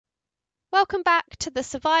Welcome back to the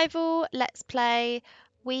Survival Let's Play.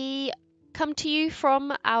 We come to you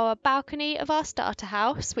from our balcony of our starter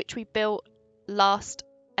house, which we built last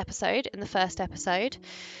episode, in the first episode.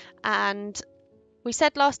 And we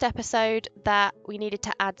said last episode that we needed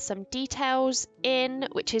to add some details in,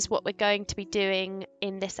 which is what we're going to be doing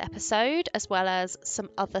in this episode, as well as some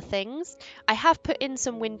other things. I have put in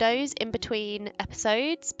some windows in between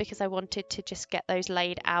episodes because I wanted to just get those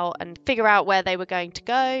laid out and figure out where they were going to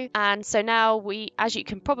go. And so now as you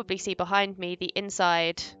can probably see behind me, the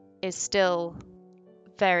inside is still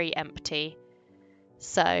very empty.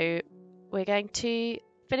 So we're going to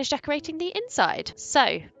finish decorating the inside.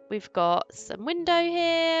 So we've got some window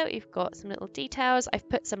here, we've got some little details. I've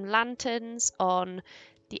put some lanterns on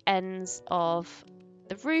the ends of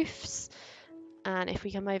the roofs. And if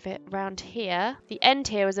we come over around here, the end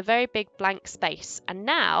here was a very big blank space. And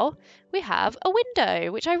now we have a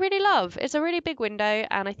window, which I really love. It's a really big window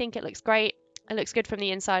and I think it looks great. It looks good from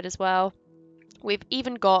the inside as well. We've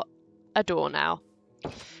even got a door now.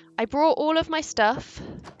 I brought all of my stuff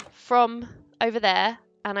from over there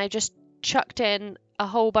and I just chucked in a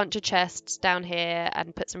whole bunch of chests down here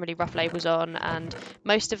and put some really rough labels on, and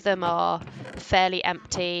most of them are fairly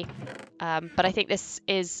empty, but I think this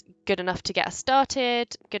is good enough to get us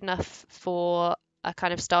started, good enough for a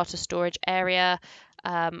kind of starter storage area.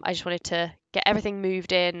 I just wanted to get everything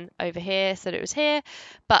moved in over here so that it was here,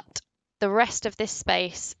 but the rest of this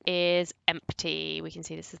space is empty. We can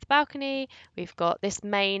see this is the balcony. We've got this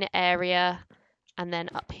main area, and then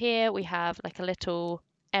up here we have like a little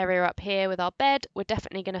area up here with our bed. We're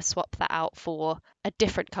definitely going to swap that out for a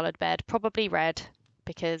different coloured bed, probably red,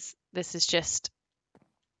 because this is just,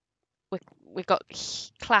 we've got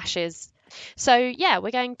clashes. So yeah,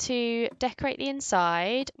 we're going to decorate the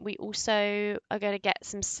inside. We also are going to get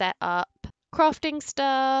some set up crafting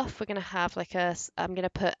stuff. We're going to have like I'm going to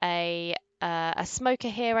put a smoker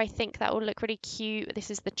here. I think that will look really cute. This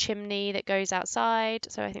is the chimney that goes outside,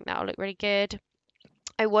 so I think that will look really good.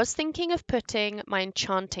 I was thinking of putting my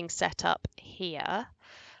enchanting setup here,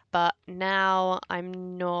 but now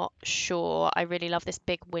I'm not sure. I really love this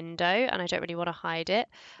big window and I don't really want to hide it.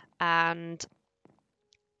 And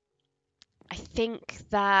I think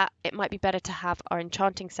that it might be better to have our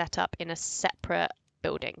enchanting setup in a separate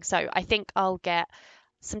building. So I think I'll get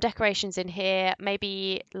some decorations in here,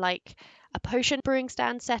 maybe like a potion brewing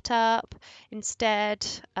stand setup instead,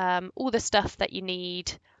 all the stuff that you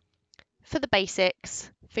need for the basics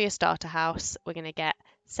for your starter house. We're going to get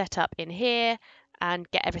set up in here and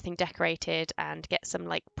get everything decorated and get some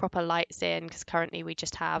like proper lights in, because currently we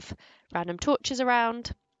just have random torches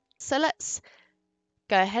around. So let's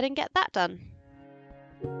go ahead and get that done.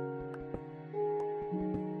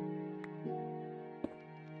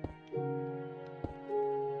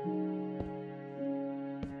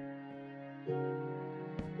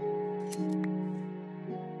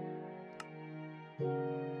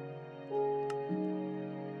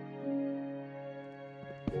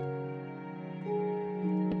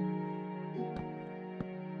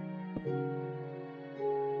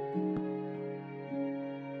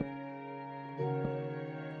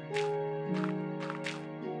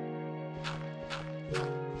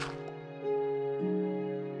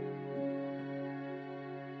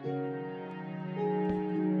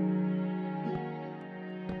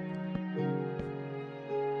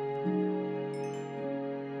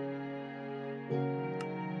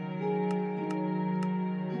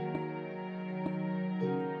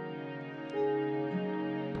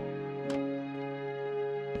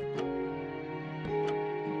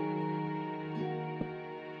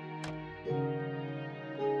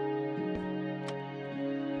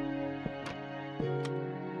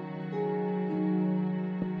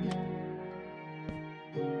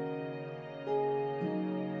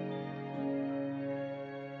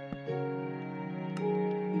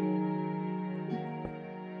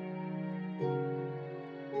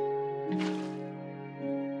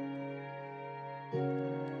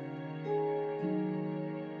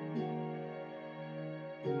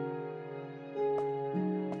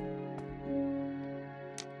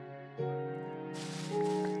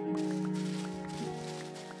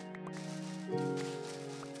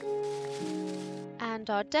 And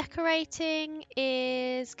our decorating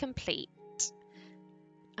is complete.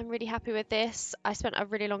 I'm really happy with this. I spent a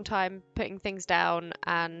really long time putting things down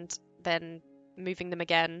and then moving them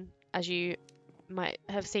again. As you might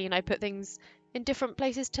have seen, I put things in different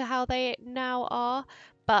places to how they now are,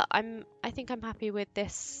 but I think I'm happy with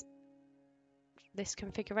this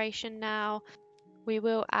configuration now. We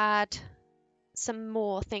will add some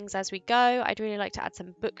more things as we go. I'd really like to add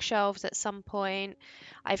some bookshelves at some point.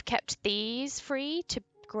 I've kept these free to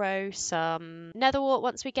grow some netherwort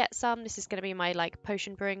once we get some. This is going to be my like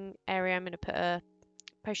potion brewing area. I'm going to put a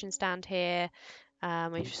potion stand here.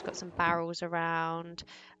 We've just got some barrels around.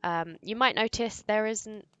 You might notice there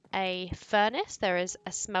isn't a furnace, there is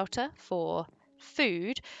a smelter for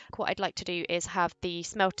food. What I'd like to do is have the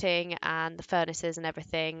smelting and the furnaces and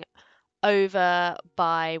everything over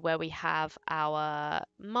by where we have our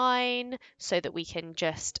mine so that we can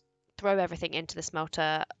just throw everything into the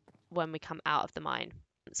smelter when we come out of the mine.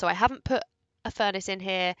 So I haven't put a furnace in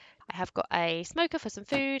here. I have got a smoker for some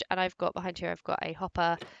food, and I've got behind here, I've got a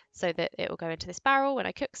hopper so that it will go into this barrel when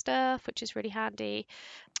I cook stuff, which is really handy.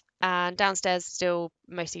 And downstairs still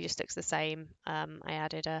mostly just looks the same. I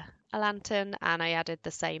added a lantern, and I added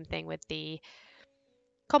the same thing with the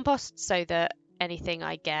compost so that anything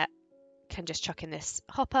I get can just chuck in this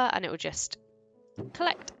hopper and it will just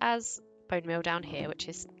collect as bone meal down here, which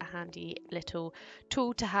is a handy little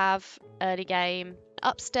tool to have early game.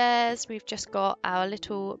 Upstairs we've just got our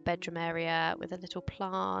little bedroom area with a little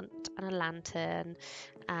plant and a lantern,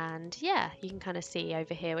 and yeah, you can kind of see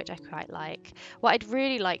over here, which I quite like. What I'd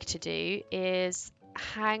really like to do is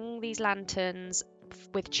hang these lanterns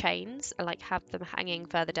with chains and like have them hanging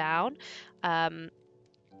further down.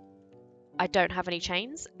 I don't have any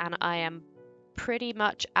chains and I am pretty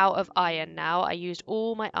much out of iron now. I used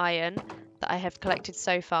all my iron that I have collected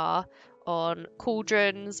so far on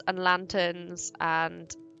cauldrons and lanterns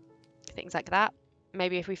and things like that.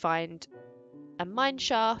 Maybe if we find a mine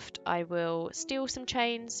shaft, I will steal some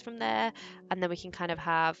chains from there, and then we can kind of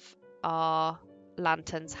have our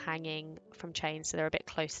lanterns hanging from chains so they're a bit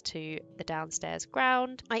close to the downstairs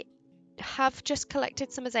ground. I have just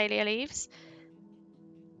collected some azalea leaves,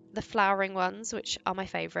 the flowering ones, which are my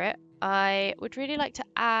favourite. I would really like to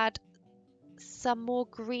add some more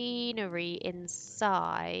greenery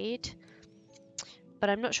inside, but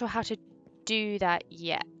I'm not sure how to do that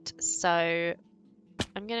yet, so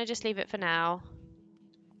I'm going to just leave it for now.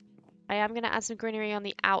 I am going to add some greenery on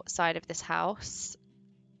the outside of this house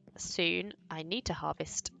soon. I need to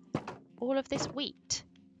harvest all of this wheat,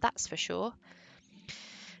 that's for sure.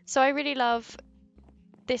 So I really love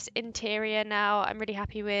this interior now. I'm really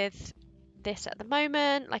happy with this at the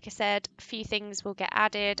moment. Like I said, a few things will get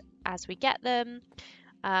added as we get them,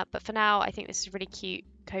 but for now I think this is a really cute,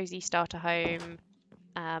 cozy starter home.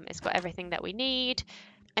 It's got everything that we need.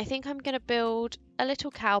 I think I'm going to build a little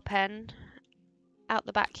cow pen out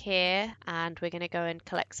the back here, and we're going to go and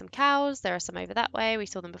collect some cows. There are some over that way, we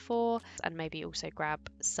saw them before, and maybe also grab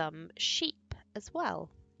some sheep as well.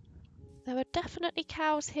 There were definitely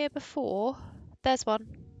cows here before. There's one.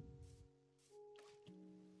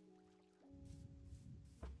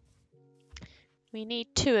 We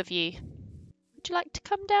need 2 of you. Would you like to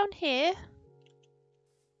come down here?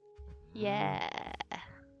 Yeah.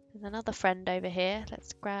 There's another friend over here.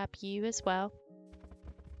 Let's grab you as well.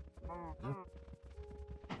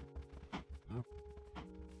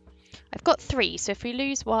 I've got 3, so if we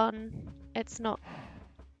lose one, it's not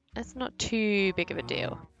too big of a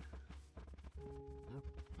deal.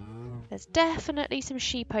 There's definitely some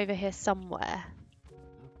sheep over here somewhere.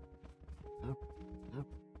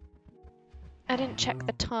 I didn't check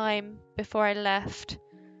the time before I left.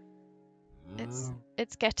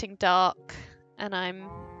 It's getting dark and I'm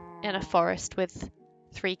in a forest with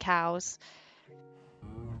 3 cows.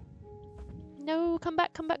 No, come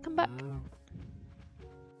back, come back, come back.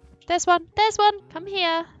 There's one, come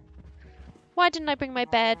here. Why didn't I bring my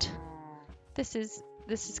bed? This is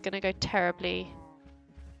gonna go terribly.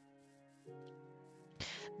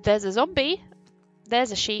 There's a zombie.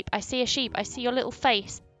 There's a sheep. I see a sheep. I see your little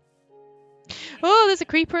face. Oh, there's a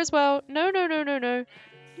creeper as well. No, no, no, no, no.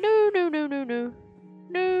 No, no, no, no, no.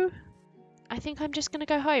 No. I think I'm just gonna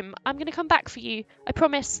go home. I'm gonna come back for you. I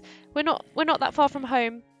promise. We're not that far from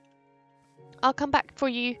home. I'll come back for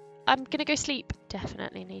you. I'm gonna go sleep.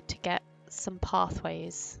 Definitely need to get some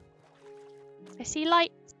pathways. I see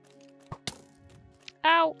light.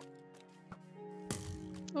 Ow.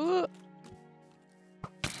 Ooh.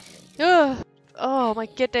 Ugh. Oh my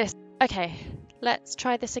goodness. Okay, let's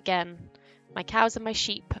try this again. My cows and my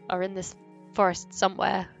sheep are in this forest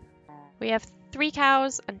somewhere. We have 3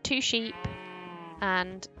 cows and 2 sheep,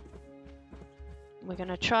 and we're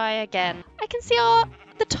gonna try again. I can see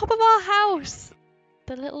the top of our house.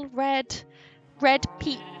 The little red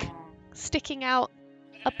peak sticking out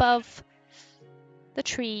above the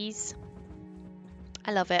trees.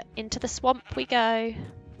 I love it. Into the swamp we go.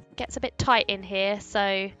 Gets a bit tight in here,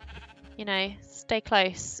 so you know, stay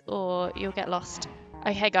close or you'll get lost.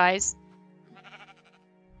 Okay guys,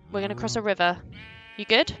 we're gonna cross a river. You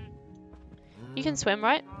good? You can swim,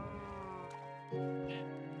 right?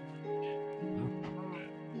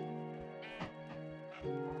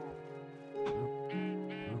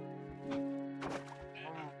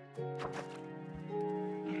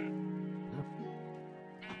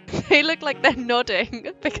 They look like they're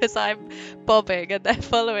nodding because I'm bobbing and they're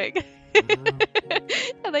following.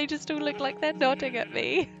 And they just all look like they're nodding at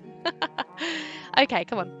me. Okay,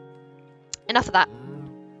 come on. Enough of that.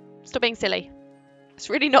 Stop being silly. It's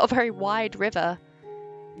really not a very wide river,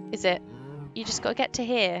 is it? You just got to get to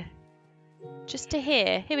here. Just to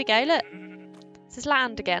here. Here we go, look. This is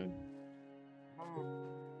land again.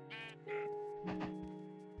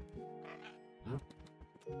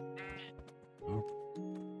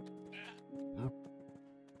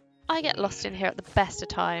 I get lost in here at the best of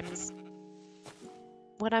times.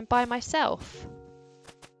 When I'm by myself.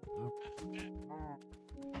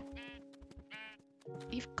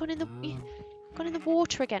 You've gone in the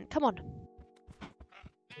water again. Come on.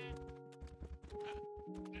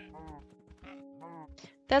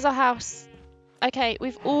 There's our house. Okay,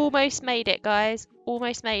 we've almost made it, guys.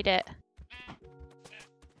 Almost made it.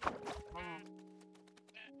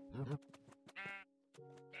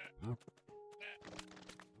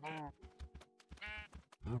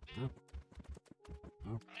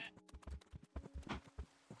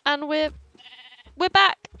 And we're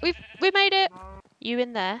back. We made it. You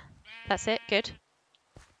in there. That's it. Good.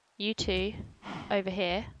 You two over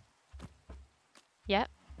here. Yep.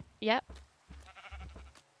 Yep.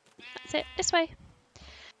 That's it. This way.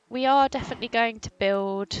 We are definitely going to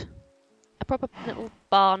build a proper little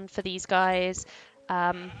barn for these guys. But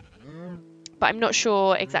I'm not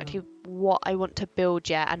sure exactly what I want to build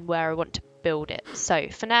yet and where I want to build it. So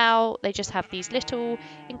for now, they just have these little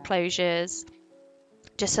enclosures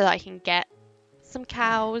just so that I can get some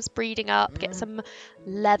cows breeding up, get some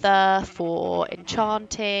leather for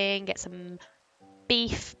enchanting, get some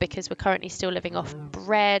beef because we're currently still living off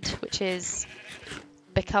bread, which is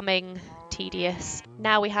becoming tedious.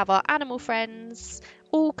 Now we have our animal friends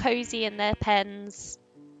all cozy in their pens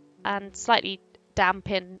and slightly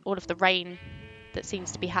damp in all of the rain that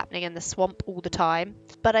seems to be happening in the swamp all the time.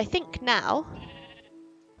 But I think now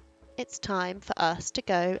it's time for us to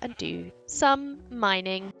go and do some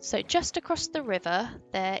mining. So just across the river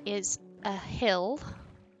there is a hill,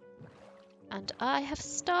 and I have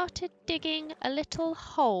started digging a little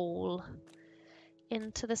hole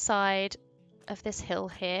into the side of this hill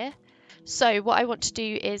here. So what I want to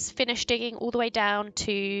do is finish digging all the way down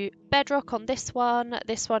to bedrock on this one.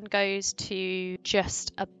 This one goes to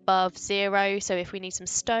just above 0, so if we need some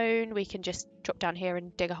stone we can just drop down here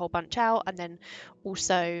and dig a whole bunch out, and then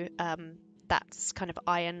also that's kind of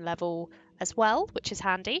iron level as well, which is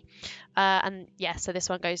handy. And yeah, so this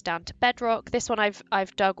one goes down to bedrock. This one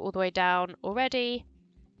I've dug all the way down already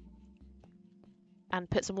and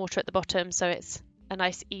put some water at the bottom so it's a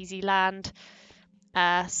nice easy land.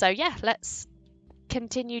 So yeah, let's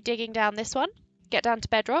continue digging down this one, get down to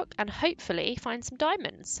bedrock, and hopefully find some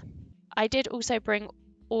diamonds. I did also bring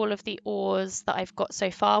all of the ores that I've got so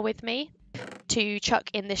far with me to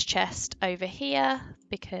chuck in this chest over here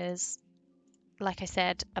because, like I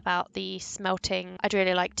said about the smelting, I'd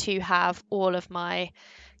really like to have all of my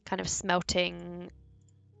kind of smelting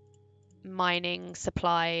mining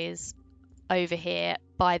supplies over here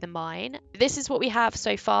by the mine. This is what we have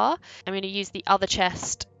so far. I'm going to use the other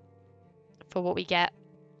chest for what we get.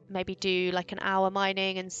 Maybe do like an hour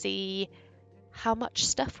mining and see how much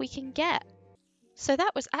stuff we can get. So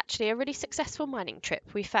that was actually a really successful mining trip.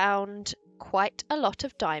 We found quite a lot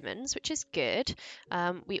of diamonds, which is good.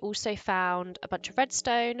 We also found a bunch of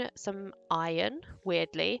redstone, some iron,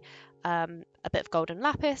 weirdly, a bit of golden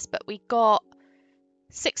lapis, but we got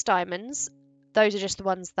 6 diamonds. Those are just the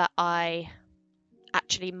ones that I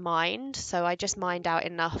actually mined, so I just mined out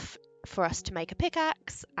enough for us to make a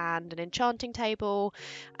pickaxe and an enchanting table,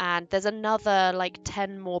 and there's another like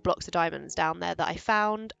 10 more blocks of diamonds down there that I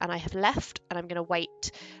found and I have left, and I'm going to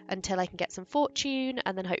wait until I can get some fortune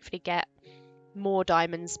and then hopefully get more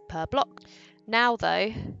diamonds per block. Now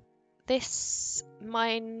though, this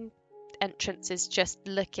mine entrance is just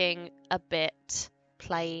looking a bit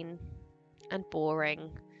plain and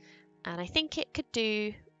boring, and I think it could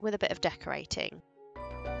do with a bit of decorating.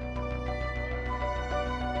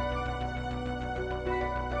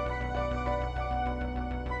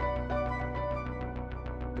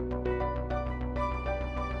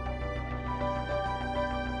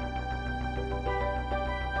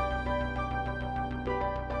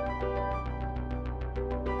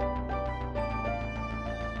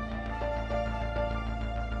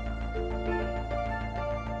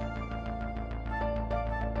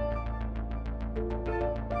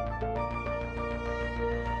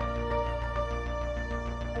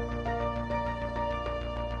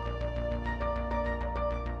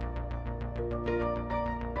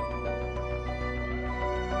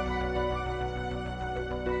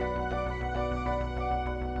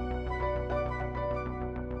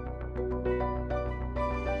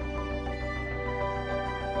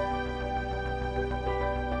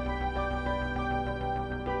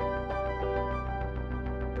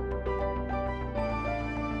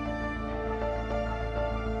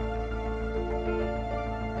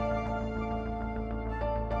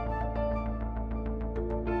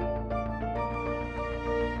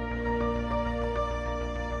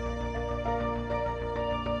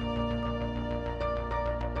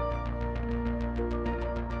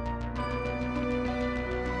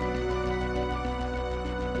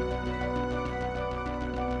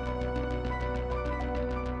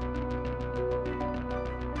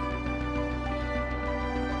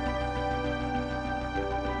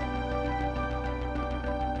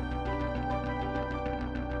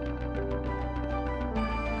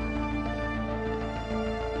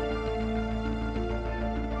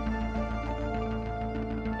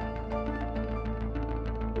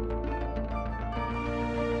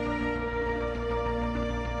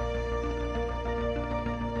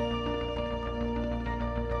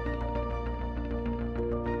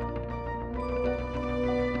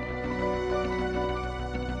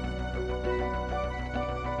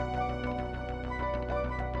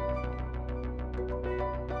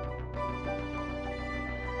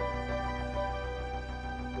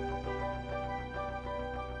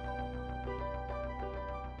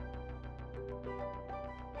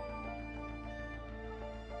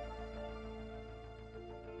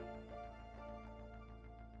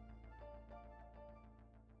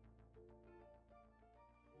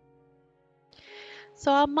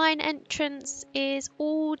 So our mine entrance is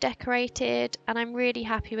all decorated and I'm really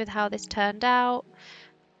happy with how this turned out.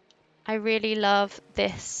 I really love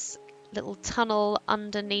this little tunnel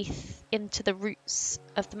underneath into the roots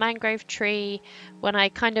of the mangrove tree. When I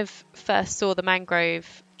kind of first saw the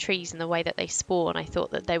mangrove trees and the way that they spawn, I thought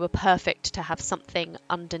that they were perfect to have something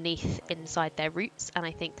underneath inside their roots, and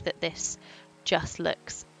I think that this just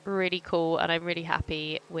looks really cool and I'm really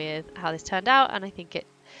happy with how this turned out, and I think it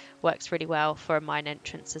works really well for a mine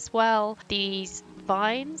entrance as well. These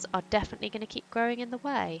vines are definitely going to keep growing in the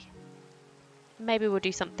way. Maybe we'll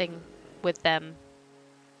do something with them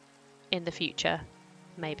in the future,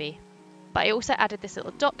 maybe. But I also added this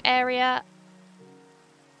little dock area.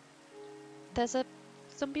 There's a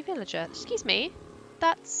zombie villager. Excuse me,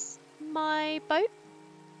 that's my boat.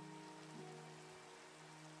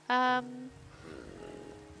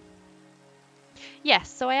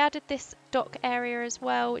 Yes, so I added this dock area as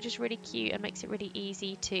well, which is really cute and makes it really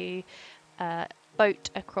easy to boat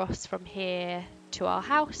across from here to our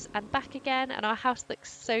house and back again, and our house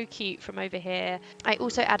looks so cute from over here. I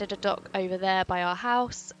also added a dock over there by our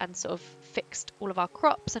house and sort of fixed all of our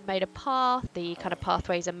crops and made a path. The kind of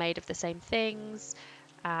pathways are made of the same things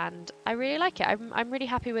and I really like it. I'm really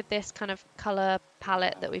happy with this kind of colour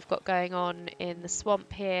palette that we've got going on in the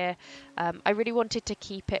swamp here. I really wanted to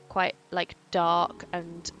keep it quite like dark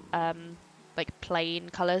and like plain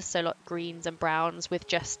colours, so like greens and browns with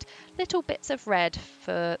just little bits of red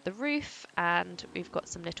for the roof, and we've got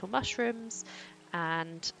some little mushrooms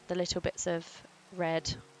and the little bits of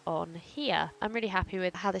red on here. I'm really happy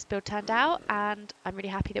with how this build turned out, and I'm really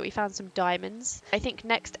happy that we found some diamonds. I think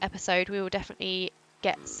next episode we will definitely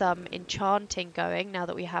get some enchanting going now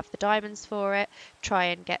that we have the diamonds for it. Try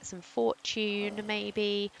and get some fortune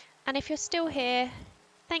maybe. And if you're still here,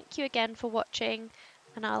 thank you again for watching,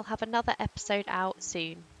 and I'll have another episode out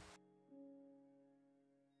soon.